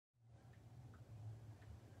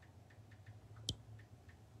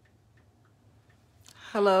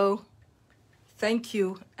Hello, thank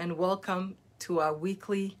you, and welcome to our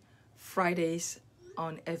weekly Fridays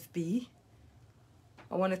on FB.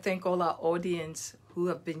 I want to thank all our audience who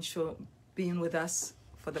have been with us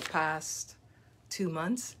for the past 2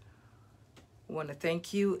 months. I want to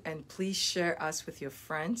thank you, and please share us with your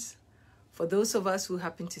friends. For those of us who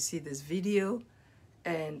happen to see this video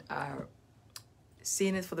and are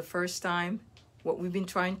seeing it for the first time, what we've been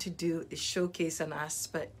trying to do is showcase an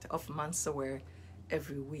aspect of MansaWear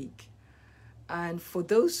every week. And for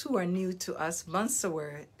those who are new to us,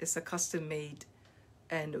 MansaWear is a custom-made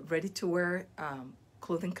and ready-to-wear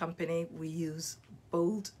clothing company. We use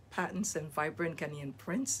bold patterns and vibrant Ghanaian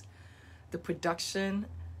prints. The production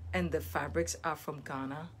and the fabrics are from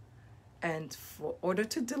Ghana. And for order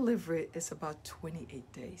to delivery, it's about 28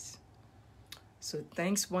 days. So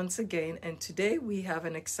thanks once again. And today we have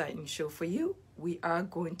an exciting show for you. We are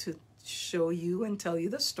going to show you and tell you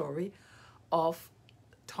the story of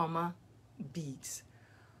Toma beads.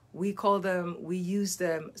 We use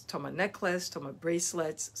them Toma necklace, Toma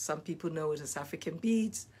bracelets. Some people know it as African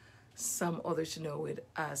beads. Some others know it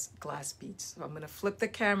as glass beads. So I'm going to flip the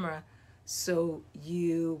camera so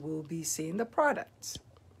you will be seeing the products.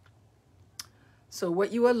 So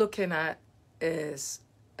what you are looking at is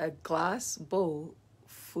a glass bowl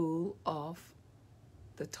full of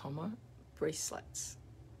the Toma bracelets.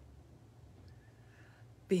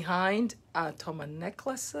 Behind are Toma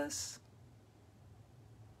necklaces.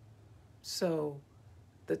 So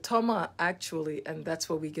the Toma actually, and that's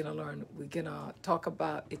what we're gonna learn. We're gonna talk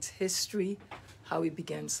about its history, how it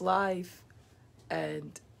begins life,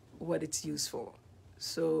 and what it's used for.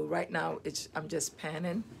 So right now I'm just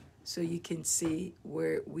panning so you can see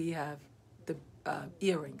where we have the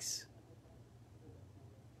earrings.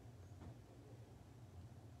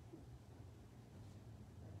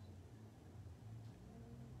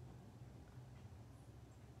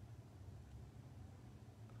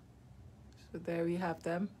 So there we have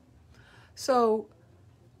them. So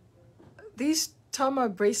these Toma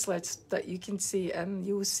bracelets that you can see, and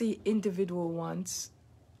you will see individual ones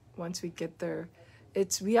once we get there.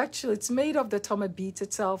 It's made of the Toma beads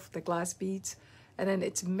itself, the glass beads, and then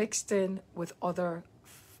it's mixed in with other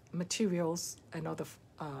materials and other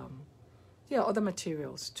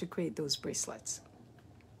materials to create those bracelets.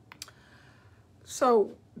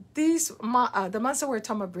 So these the MansaWear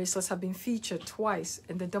Toma bracelets have been featured twice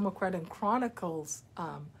in the Democrat and Chronicles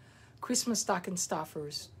Christmas stocking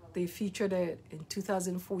stuffers. They featured it in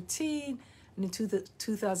 2014, and in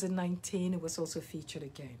 2019 it was also featured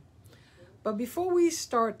again. But before we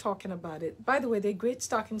start talking about it, by the way, they're great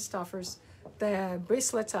stocking stuffers. The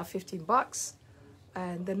bracelets are $15,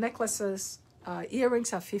 and the necklaces,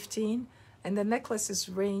 earrings are $15, and the necklaces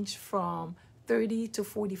range from $30 to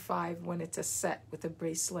 $45 when it's a set with a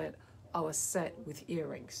bracelet or a set with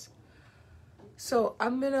earrings. So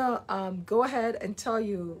I'm gonna go ahead and tell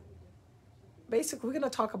you, basically we're gonna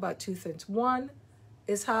talk about two things. One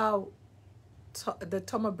is how the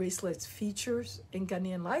Toma bracelets features in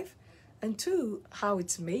Ghanaian life, and two, how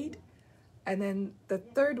it's made. And then the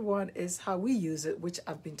third one is how we use it, which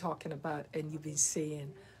I've been talking about, and you've been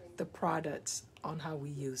seeing the products on how we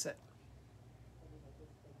use it.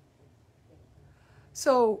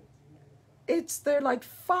 So there are like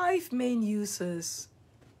 5 main uses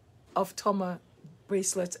of Toma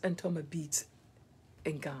bracelets and Toma beads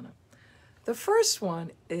in Ghana. The first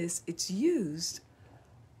one is it's used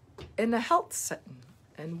in a health setting.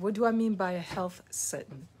 And what do I mean by a health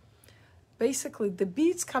setting? Basically, the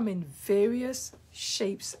beads come in various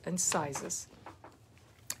shapes and sizes.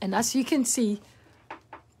 And as you can see,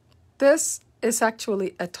 this is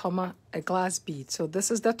actually a glass bead. So this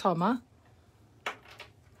is the Toma.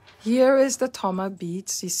 Here is the Toma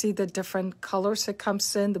beads. You see the different colors it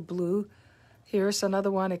comes in, the blue. Here's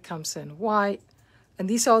another one, it comes in white. And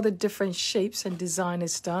these are all the different shapes and design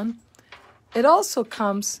it's done. It also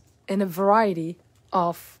comes in a variety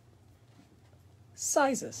of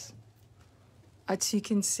sizes. As you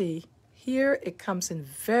can see, here it comes in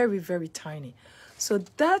very, very tiny. So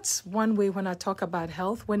that's one way when I talk about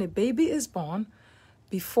health. When a baby is born,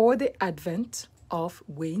 before the advent of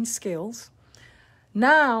weighing scales,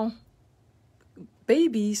 now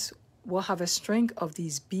babies will have a string of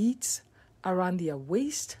these beads around their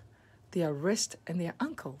waist, their wrist, and their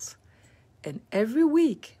ankles. And every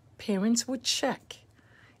week, parents would check.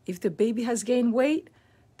 If the baby has gained weight,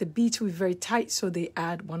 the beads will be very tight, so they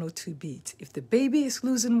add 1 or 2 beads. If the baby is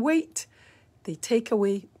losing weight, they take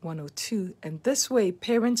away 1 or 2. And this way,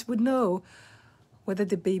 parents would know whether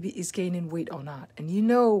the baby is gaining weight or not. And you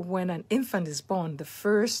know, when an infant is born, the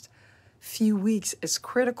first few weeks is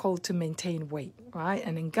critical to maintain weight, right?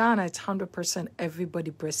 And in Ghana, it's 100%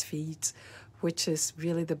 everybody breastfeeds, which is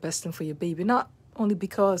really the best thing for your baby. Not only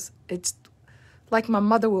because it's, like my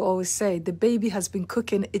mother will always say, the baby has been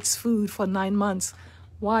cooking its food for 9 months.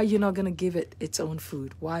 Why are you not going to give it its own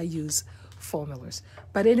food? Why use formulas?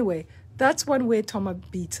 But anyway, that's one way Toma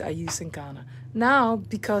beads are used in Ghana. Now,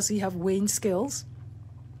 because we have weighing scales,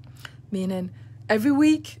 meaning every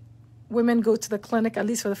week, women go to the clinic, at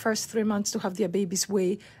least for the first 3 months, to have their babies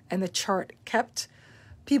weighed and the chart kept.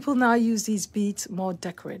 People now use these beads more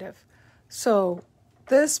decorative. So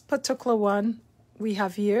this particular one we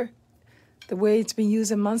have here, the way it's been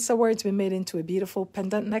used in MansaWear, it's been made into a beautiful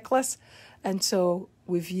pendant necklace. And so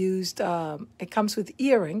we've used, it comes with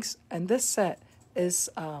earrings, and this set is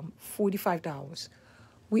 $45.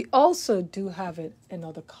 We also do have it in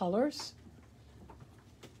other colors.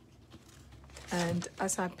 And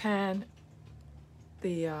as I pan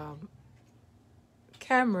the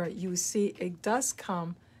camera, you see it does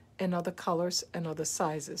come in other colors and other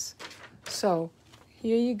sizes. So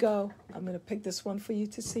here you go. I'm going to pick this one for you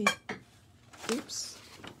to see. Oops.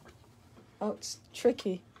 Oh, it's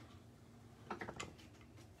tricky.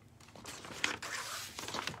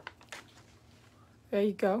 There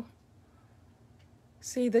you go.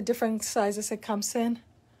 See the different sizes it comes in?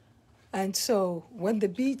 And so when the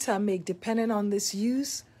beads are made, depending on this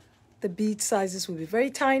use, the bead sizes will be very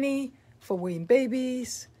tiny for weighing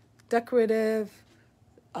babies, decorative,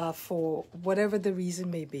 for whatever the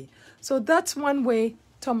reason may be. So that's one way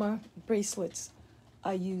Toma bracelets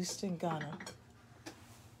are used in Ghana.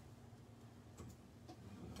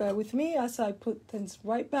 Bear with me as I put things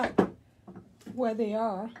right back where they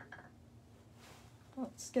are. Oh,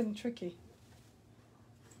 it's getting tricky.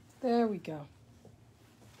 There we go.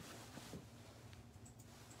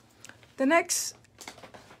 The next,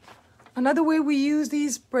 another way we use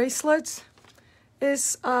these bracelets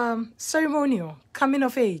is ceremonial, coming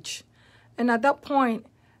of age. And at that point,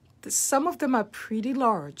 some of them are pretty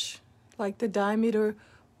large. Like the diameter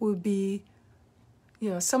would be,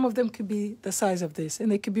 some of them could be the size of this,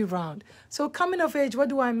 and they could be round. So coming of age, what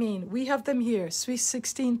do I mean? We have them here, Sweet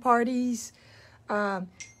 16 parties, the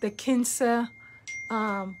quince,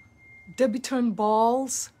 debutante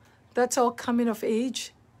balls. That's all coming of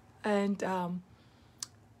age. And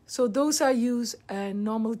so those are used, and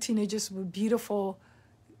normally teenagers with beautiful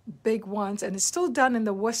big ones, and it's still done in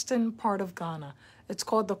the western part of Ghana. It's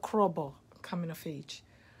called the krobo, coming of age.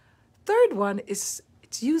 Third one is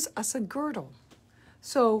it's used as a girdle.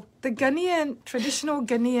 So the traditional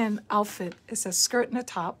Ghanaian outfit is a skirt and a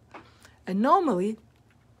top, and normally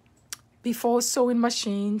before sewing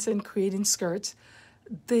machines and creating skirts,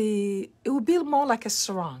 it would be more like a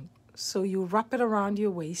sarong. So you wrap it around your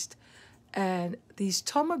waist, and these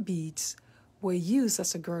Toma beads were used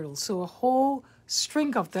as a girdle. So a whole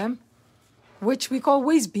string of them, which we call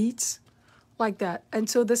waist beads, like that. And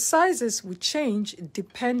so the sizes would change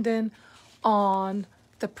depending on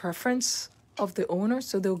the preference of the owner.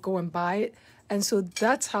 So they'll go and buy it. And so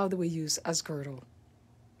that's how they were used as girdle.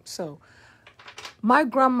 So my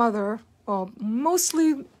grandmother, well,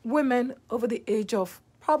 mostly women over the age of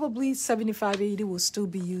probably 75, 80 will still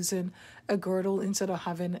be using a girdle instead of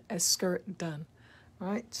having a skirt done,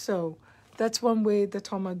 right? So that's one way the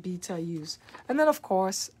Toma beads are used. And then, of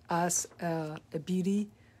course, as a beauty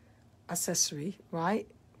accessory, right,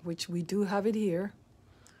 which we do have it here.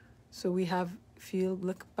 So we have, if you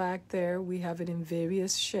look back there, we have it in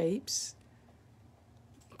various shapes.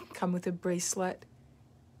 Come with a bracelet.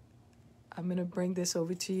 I'm going to bring this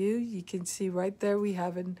over to you. You can see right there we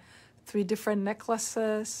have in 3 different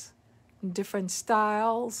necklaces, different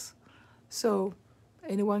styles. So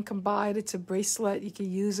anyone can buy it. It's a bracelet. You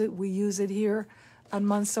can use it. We use it here on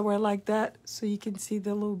MansaWear like that. So you can see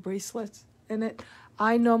the little bracelets in it.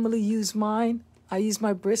 I normally use mine. I use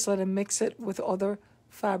my bracelet and mix it with other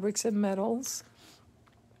fabrics and metals.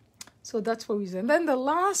 So that's what we use. And then the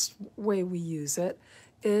last way we use it,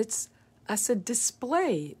 it's as a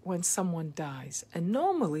display when someone dies. And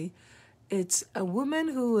normally it's a woman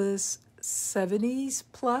who is 70s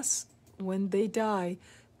plus. When they die,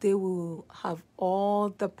 they will have all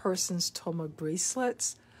the person's Toma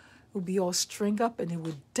bracelets. It will be all string up, and it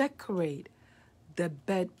will decorate the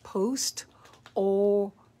bedpost,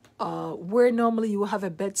 or where normally you will have a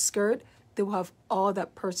bed skirt, they will have all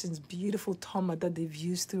that person's beautiful Toma that they've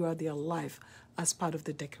used throughout their life as part of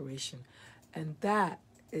the decoration. And that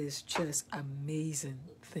is just amazing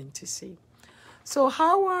thing to see. So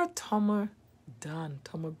how are Toma done?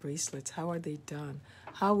 Toma bracelets, how are they done?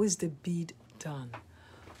 How is the bead done?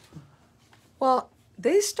 Well,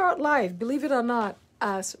 they start life, believe it or not,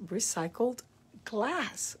 as recycled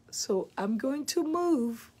glass. So I'm going to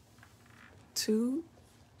move to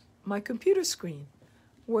my computer screen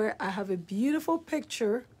where I have a beautiful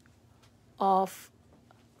picture of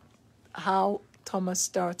how Toma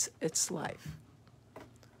starts its life.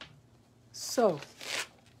 So,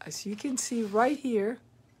 as you can see right here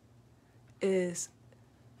is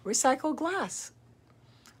recycled glass.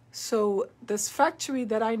 So this factory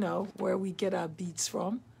that I know where we get our beads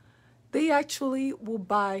from, they actually will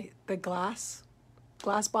buy the glass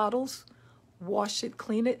bottles, wash it,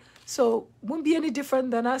 clean it. So it wouldn't be any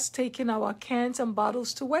different than us taking our cans and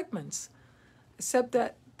bottles to Wegmans, except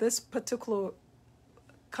that this particular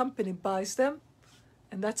company buys them,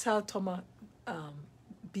 and that's how Toma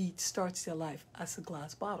beads starts their life, as the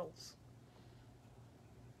glass bottles.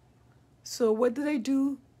 So what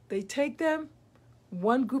do? They take them,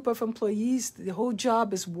 one group of employees, the whole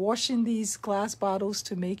job is washing these glass bottles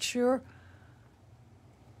to make sure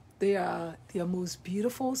they are their most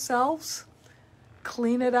beautiful selves,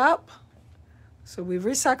 clean it up. So we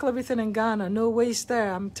recycle everything in Ghana, no waste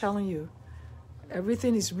there, I'm telling you.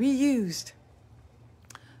 Everything is reused.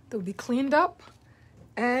 They'll be cleaned up,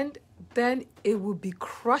 and then it will be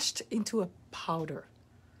crushed into a powder.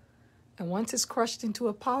 And once it's crushed into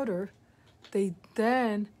a powder, they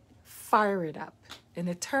then fire it up in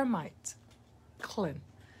a termite kiln.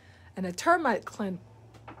 And a termite kiln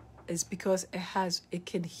is because it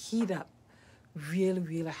can heat up really,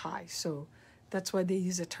 really high. So that's why they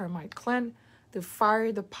use a termite kiln. They fire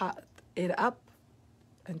it up,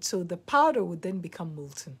 and so the powder would then become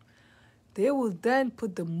molten. They will then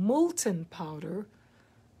put the molten powder,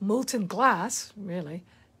 molten glass, really,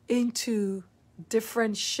 into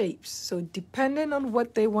different shapes. So depending on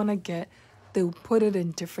what they want to get, they'll put it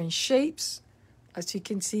in different shapes. As you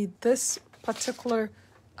can see, this particular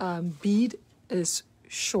bead is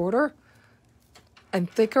shorter and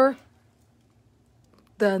thicker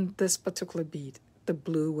than this particular bead, the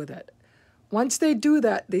blue with it. Once they do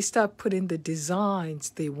that, they start putting the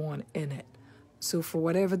designs they want in it. So for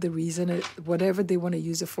whatever the reason, whatever they want to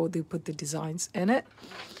use it for, they put the designs in it.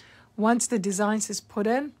 Once the designs is put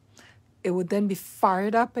in, it would then be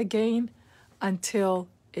fired up again until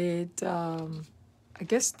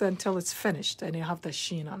until it's finished and you have the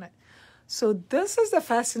sheen on it. So this is the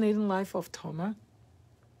fascinating life of Toma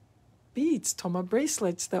beads, Toma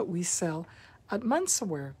bracelets that we sell at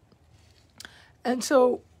MansaWear. And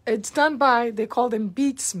so it's done by, they call them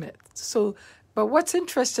beadsmiths. So, but what's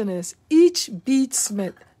interesting is each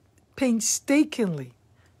beadsmith painstakingly,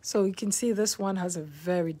 so you can see this one has a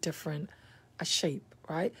very different shape,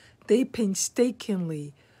 right? They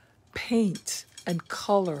painstakingly paint and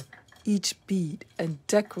color each bead and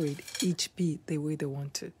decorate each bead the way they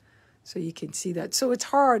want to. So you can see that. So it's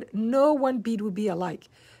hard. No one bead will be alike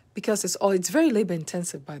because it's very labor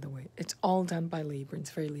intensive, by the way. It's all done by labor. It's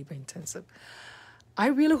very labor intensive. I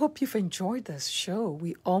really hope you've enjoyed this show.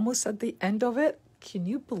 We almost at the end of it. Can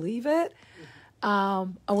you believe it? I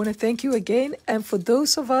want to thank you again. And for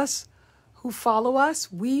those of us who follow us,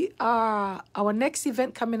 our next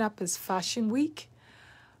event coming up is Fashion Week.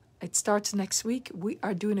 It starts next week. We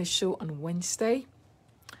are doing a show on Wednesday.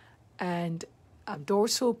 And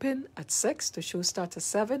doors open at 6. The show starts at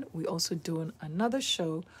 7. We're also doing another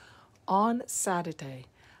show on Saturday.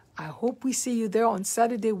 I hope we see you there on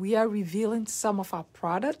Saturday. We are revealing some of our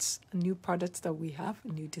products, new products that we have,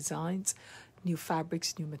 new designs, new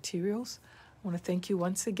fabrics, new materials. I want to thank you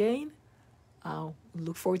once again.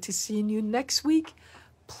 Look forward to seeing you next week.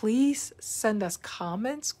 Please send us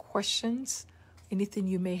comments, questions, anything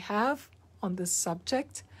you may have on this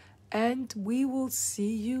subject, and we will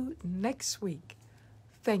see you next week.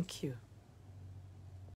 Thank you.